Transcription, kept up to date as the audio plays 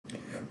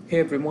Hey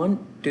everyone,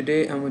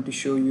 today I'm going to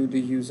show you the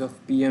use of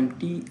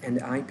PMT and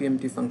the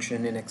IPMT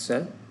function in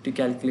Excel to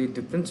calculate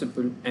the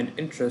principal and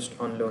interest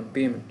on loan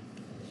payment.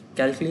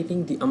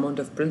 Calculating the amount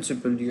of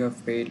principal you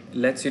have paid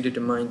lets you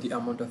determine the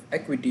amount of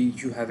equity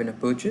you have in a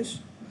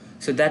purchase.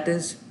 So that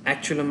is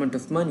actual amount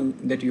of money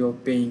that you are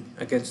paying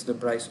against the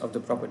price of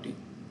the property.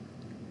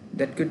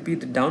 That could be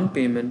the down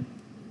payment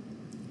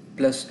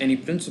plus any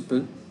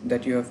principal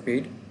that you have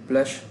paid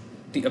plus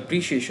the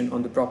appreciation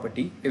on the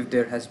property if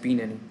there has been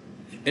any.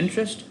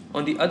 Interest,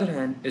 on the other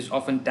hand, is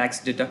often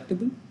tax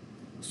deductible,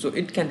 so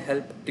it can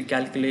help to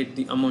calculate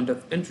the amount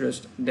of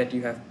interest that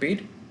you have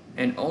paid,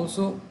 and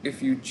also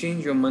if you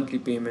change your monthly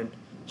payment,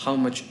 how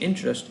much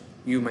interest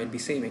you might be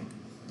saving.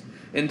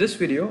 In this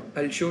video,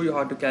 I'll show you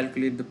how to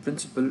calculate the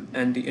principal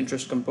and the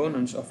interest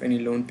components of any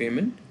loan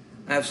payment.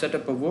 I have set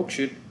up a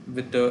worksheet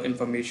with the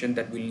information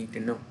that we need to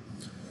know.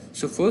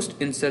 So first,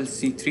 in cell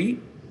C3,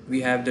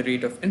 we have the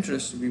rate of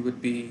interest we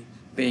would be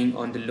paying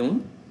on the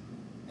loan,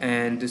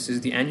 and this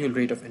is the annual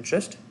rate of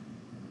interest.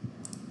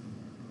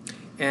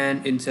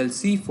 And in cell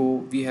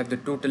C4, we have the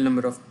total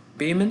number of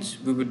payments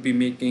we would be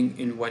making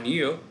in 1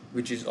 year,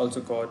 which is also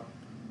called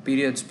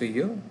periods per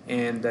year,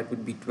 and that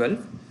would be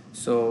 12.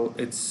 So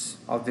it's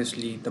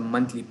obviously the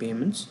monthly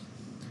payments.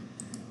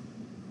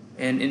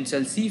 And in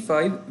cell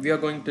C5, we are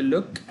going to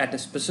look at a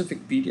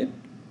specific period.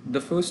 The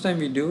first time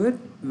we do it,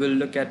 we'll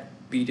look at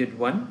period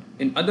 1,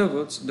 in other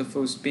words the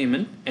first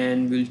payment,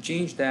 and we'll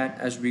change that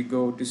as we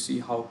go to see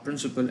how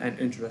principal and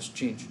interest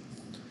change.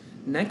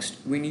 Next,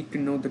 we need to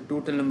know the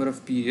total number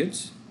of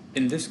periods.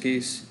 In this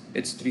case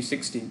it's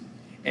 360,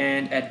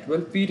 and at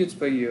 12 periods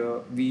per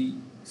year we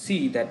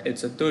see that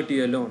it's a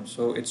 30-year loan,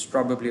 so it's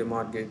probably a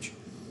mortgage.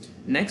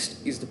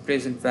 Next is the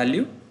present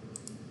value.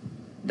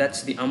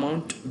 That's the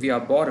amount we are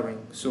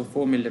borrowing, so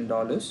 $4 million.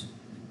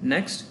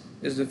 Next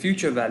is the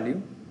future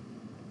value,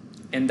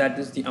 and that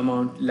is the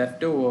amount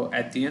left over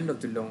at the end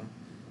of the loan.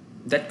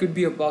 That could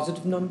be a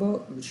positive number,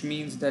 which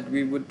means that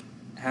we would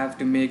have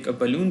to make a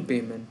balloon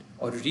payment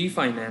or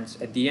refinance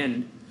at the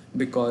end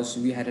because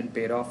we hadn't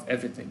paid off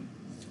everything.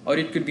 Or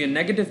it could be a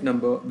negative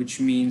number, which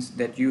means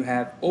that you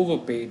have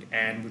overpaid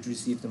and would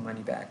receive the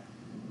money back.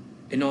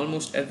 In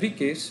almost every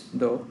case,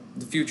 though,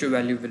 the future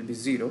value will be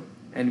 0,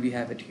 and we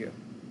have it here.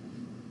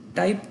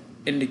 Type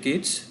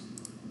indicates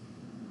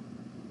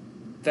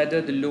whether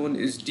the loan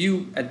is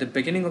due at the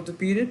beginning of the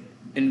period,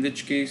 in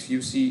which case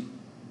you see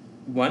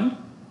 1,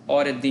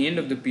 or at the end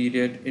of the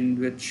period, in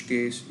which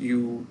case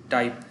you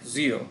type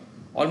 0.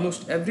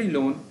 Almost every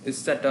loan is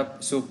set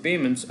up so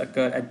payments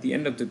occur at the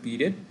end of the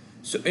period,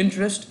 so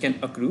interest can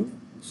accrue,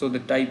 so the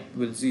type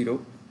will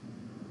 0.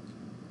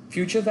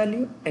 Future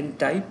value and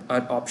type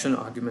are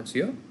optional arguments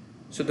here.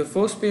 So the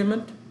first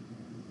payment,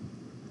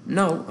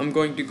 now I'm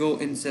going to go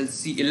in cell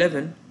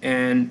C11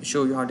 and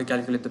show you how to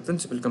calculate the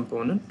principal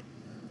component.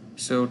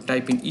 So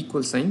type in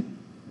equal sign,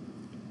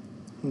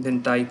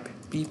 then type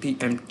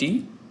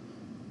PPMT,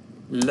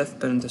 left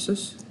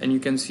parenthesis, and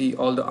you can see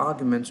all the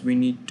arguments we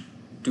need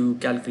to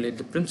calculate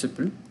the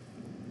principal.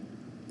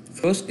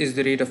 First is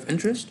the rate of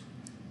interest.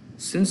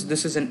 Since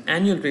this is an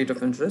annual rate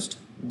of interest,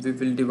 we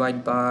will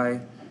divide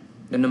by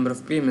the number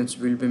of payments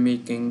we'll be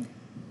making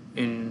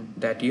in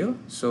that year.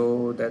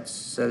 So that's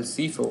cell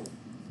C4,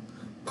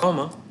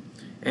 comma,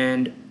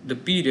 and the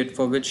period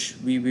for which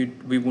we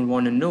would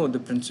want to know the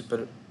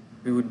principal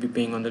we would be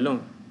paying on the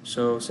loan.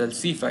 So cell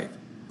C5.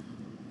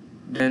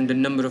 Then the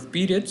number of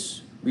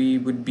periods we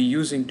would be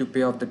using to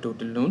pay off the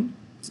total loan,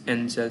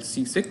 and cell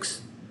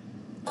C6,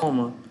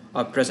 comma,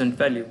 our present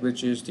value,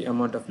 which is the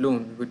amount of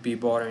loan we would be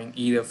borrowing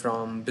either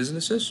from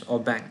businesses or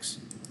banks.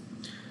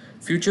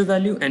 Future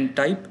value and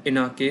type in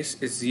our case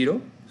is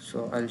 0,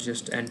 so I'll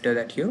just enter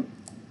that here.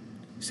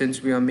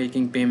 Since we are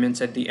making payments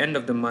at the end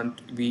of the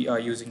month, we are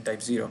using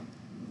type 0.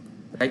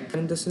 Right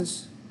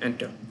parenthesis,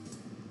 enter.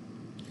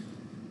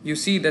 You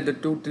see that the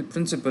total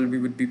principal we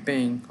would be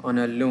paying on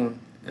our loan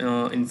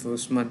in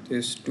first month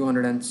is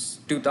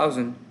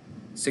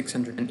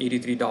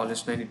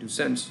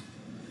 $202,683.92,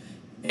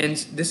 and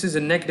this is a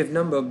negative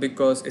number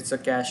because it's a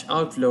cash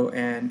outflow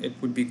and it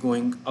would be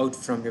going out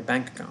from your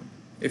bank account.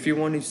 If you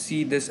want to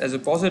see this as a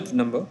positive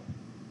number,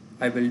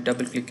 I will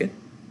double click it,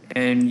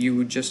 and you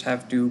would just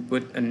have to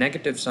put a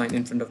negative sign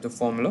in front of the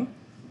formula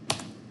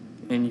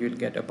and you'll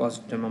get a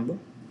positive number.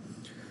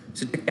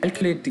 So to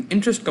calculate the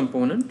interest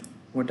component,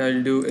 what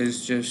I'll do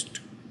is just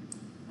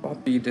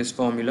copy this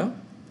formula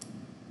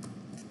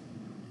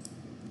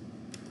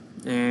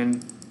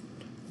and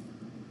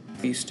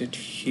paste it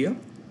here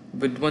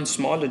with one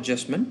small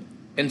adjustment.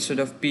 Instead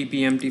of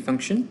PPMT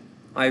function,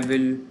 I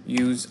will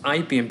use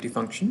IPMT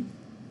function,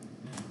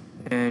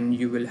 and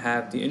you will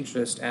have the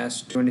interest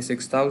as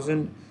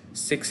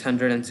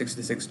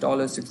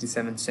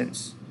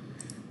 $26,666.67.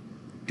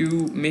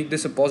 To make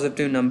this a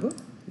positive number,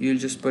 you'll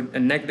just put a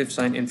negative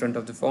sign in front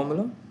of the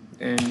formula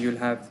and you'll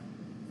have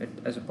it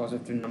as a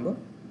positive number.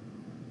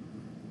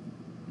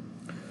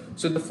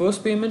 So the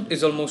first payment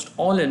is almost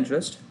all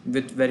interest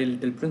with very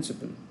little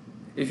principal.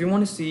 If you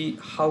want to see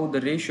how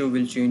the ratio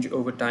will change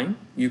over time,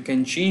 you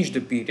can change the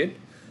period.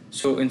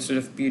 So instead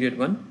of period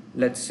 1,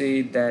 Let's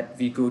say that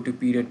we go to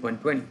period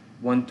 120,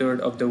 1/3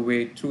 of the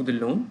way through the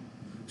loan.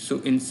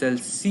 So in cell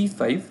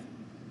C5,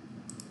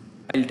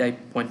 I'll type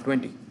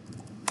 120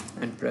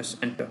 and press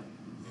enter.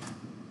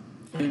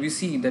 And we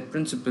see that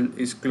principal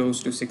is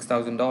close to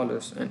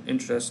 $6,000 and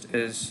interest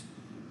has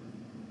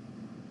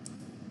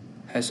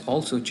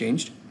also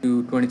changed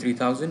to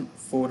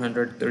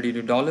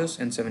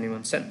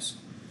 $23,432.71.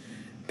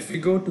 If we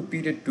go to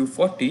period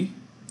 240,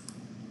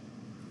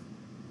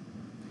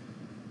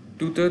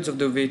 2/3 of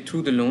the way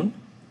through the loan,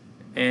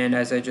 and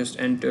as I just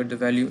entered the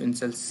value in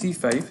cell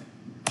C5,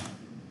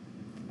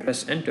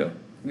 press enter,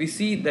 we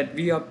see that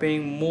we are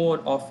paying more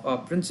of our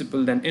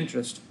principal than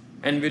interest.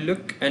 And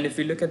if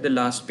we look at the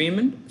last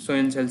payment, so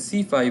in cell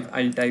C5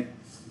 I'll type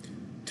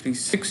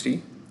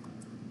 360,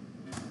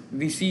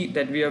 we see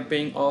that we are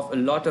paying off a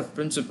lot of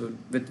principal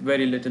with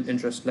very little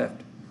interest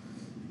left.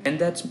 And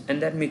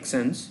that makes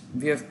sense.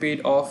 We have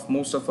paid off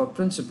most of our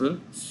principal,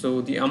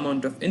 so the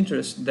amount of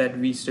interest that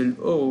we still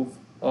owe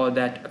or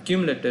that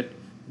accumulated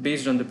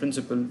based on the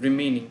principal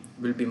remaining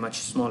will be much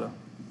smaller.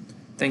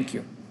 Thank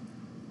you.